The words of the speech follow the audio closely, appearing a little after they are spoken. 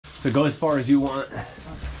So go as far as you want.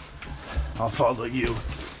 I'll follow you.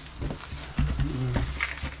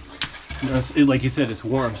 Like you said, it's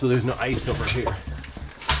warm, so there's no ice over here.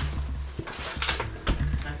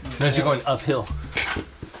 Unless you're going uphill.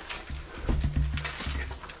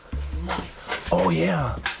 Oh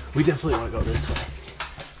yeah, we definitely want to go this way.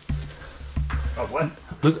 Oh, what?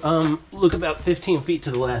 Look about 15 feet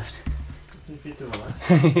to the left. 15 feet to the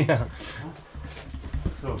left? Yeah.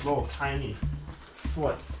 So it's a little tiny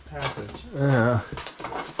slit passage.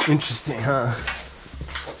 Interesting, huh?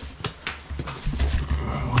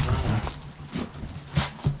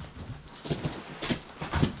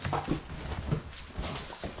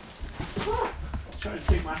 Trying to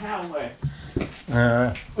take my hat away.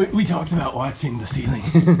 We talked about watching the ceiling.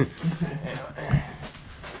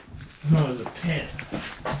 No, there's a pit.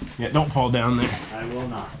 Yeah, don't fall down there. I will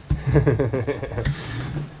not.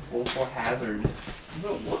 Awful hazard. What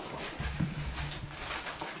does it look like?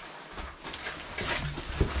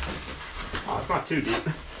 Oh, it's not too deep.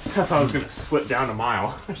 I thought I was gonna slip down a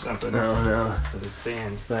mile or something. No. So there's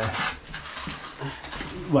sand.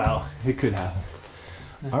 Well, it could happen.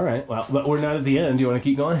 All right, well, but we're not at the end. Do you want to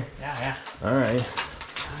keep going? Yeah. All right.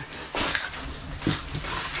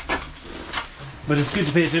 But it's good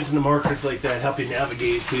to pay attention to markers like that, help you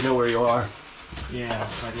navigate so you know where you are. Yeah,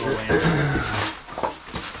 like a little lantern.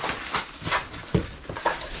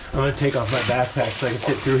 I'm going to take off my backpack so I can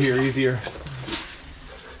fit through here easier.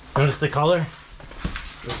 Notice the color?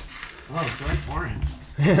 Oh, it's very orange.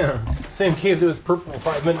 Yeah, same cave that was purple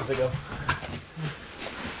 5 minutes ago.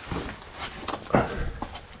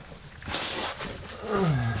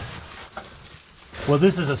 Well,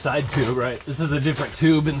 this is a side tube, right? This is a different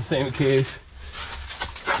tube in the same cave.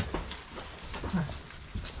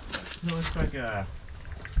 It looks like a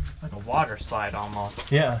water slide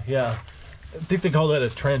almost. Yeah. I think they call that a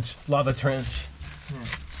trench, lava trench.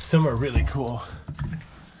 Some are really cool.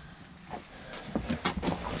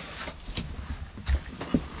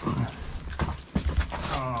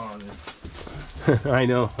 Oh, I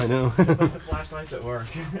know. it's like the flashlights at work.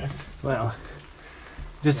 Well,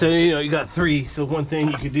 just so you know, you got 3, so one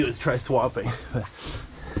thing you could do is try swapping.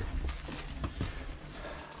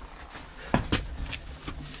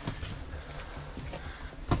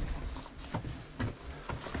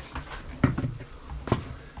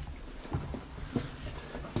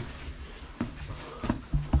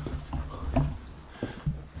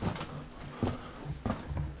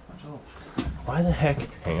 Why the heck?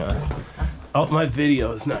 Hang on. Oh, my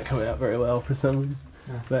video is not coming out very well for some reason.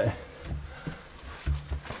 But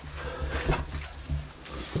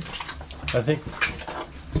I think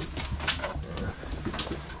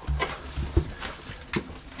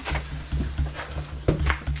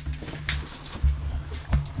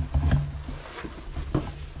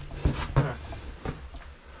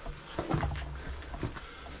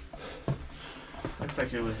Looks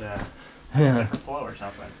like it was a yeah. different flow or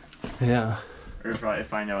something. Yeah. Or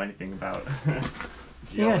if I know anything about Yeah,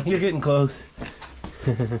 geology. you're getting close.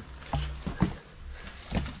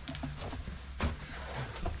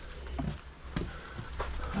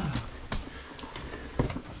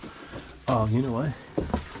 Oh, you know what?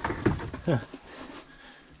 Huh.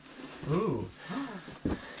 Ooh.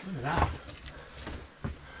 Look at that. I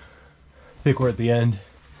think we're at the end.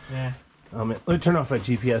 Yeah. Let me turn off my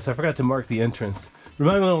GPS. I forgot to mark the entrance.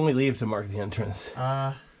 Remind me when we leave to mark the entrance.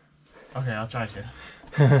 Okay, I'll try to.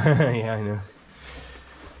 Yeah, I know.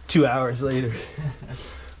 2 hours later.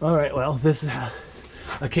 All right, well, this is how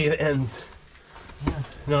a cave ends. Yeah.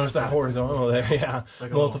 Notice that horizontal there, yeah.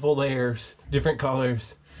 Like Multiple layers, different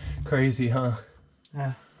colors. Crazy, huh?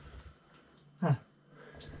 Yeah. Huh.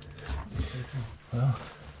 Well,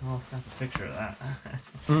 I'll snap a picture of that.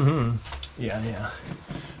 mm-hmm. Yeah.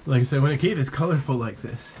 Like I said, when a cave is colorful like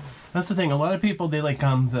this, that's the thing. A lot of people, they like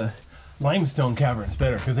the limestone caverns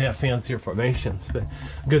better because they have fancier formations. But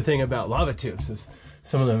a good thing about lava tubes is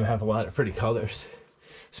some of them have a lot of pretty colors,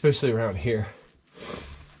 especially around here.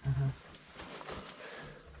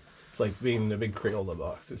 It's like being in a big Crayola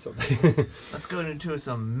box or something. Let's go into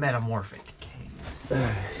some metamorphic caves.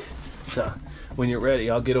 So when you're ready,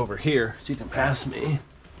 I'll get over here so you can pass me.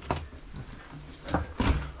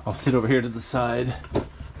 I'll sit over here to the side. Let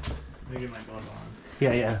me get my glove on.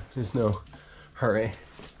 Yeah, there's no hurry.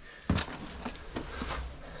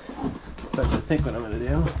 But I think what I'm gonna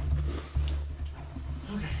do.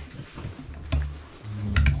 Okay.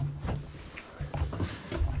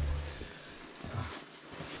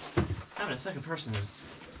 Having a second person is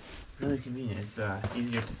really convenient. It's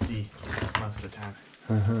easier to see most of the time.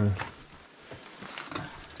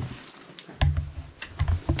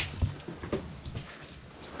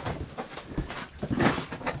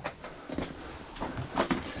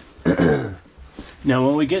 Now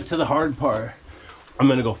when we get to the hard part, I'm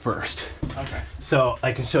gonna go first. Okay. So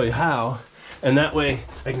I can show you how, and that way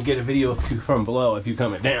I can get a video of you from below if you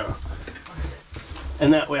coming down.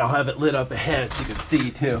 And that way I'll have it lit up ahead so you can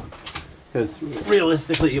see too. Because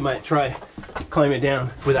realistically you might try climbing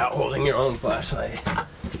down without holding your own flashlight.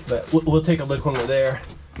 But we'll take a look when we're there.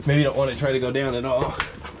 Maybe you don't want to try to go down at all.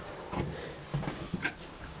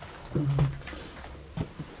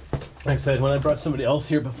 Like I said, when I brought somebody else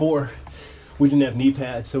here before, we didn't have knee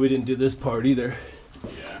pads, so we didn't do this part either.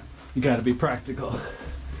 Yeah. You gotta be practical.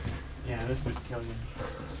 Yeah, this would kill you.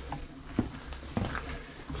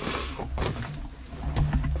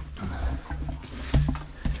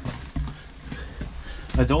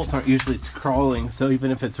 Adults aren't usually crawling, so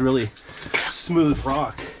even if it's really smooth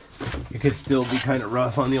rock, it could still be kind of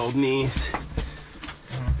rough on the old knees.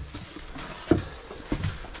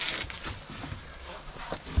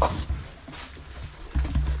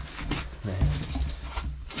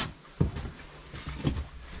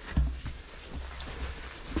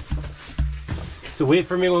 So wait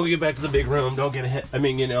for me when we get back to the big room. Don't get hit. I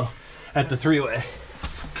mean, you know, at the three-way.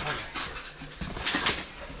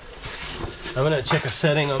 I'm gonna check a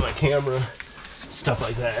setting on my camera, stuff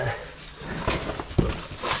like that.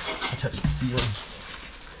 Oops, I touched the ceiling.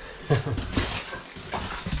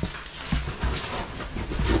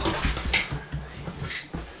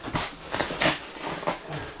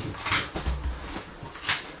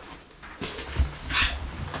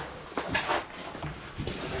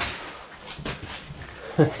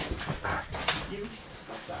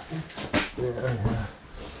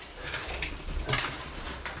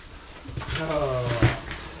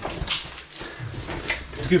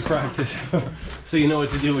 It's good practice, so you know what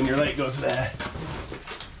to do when your leg goes bad.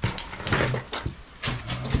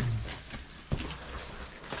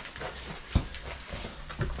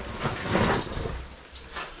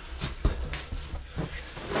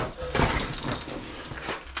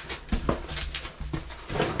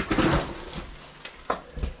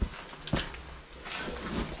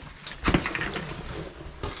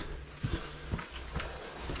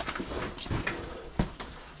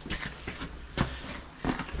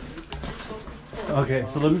 Okay,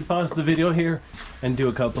 so let me pause the video here and do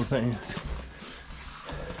a couple things.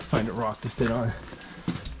 Find a rock to sit on.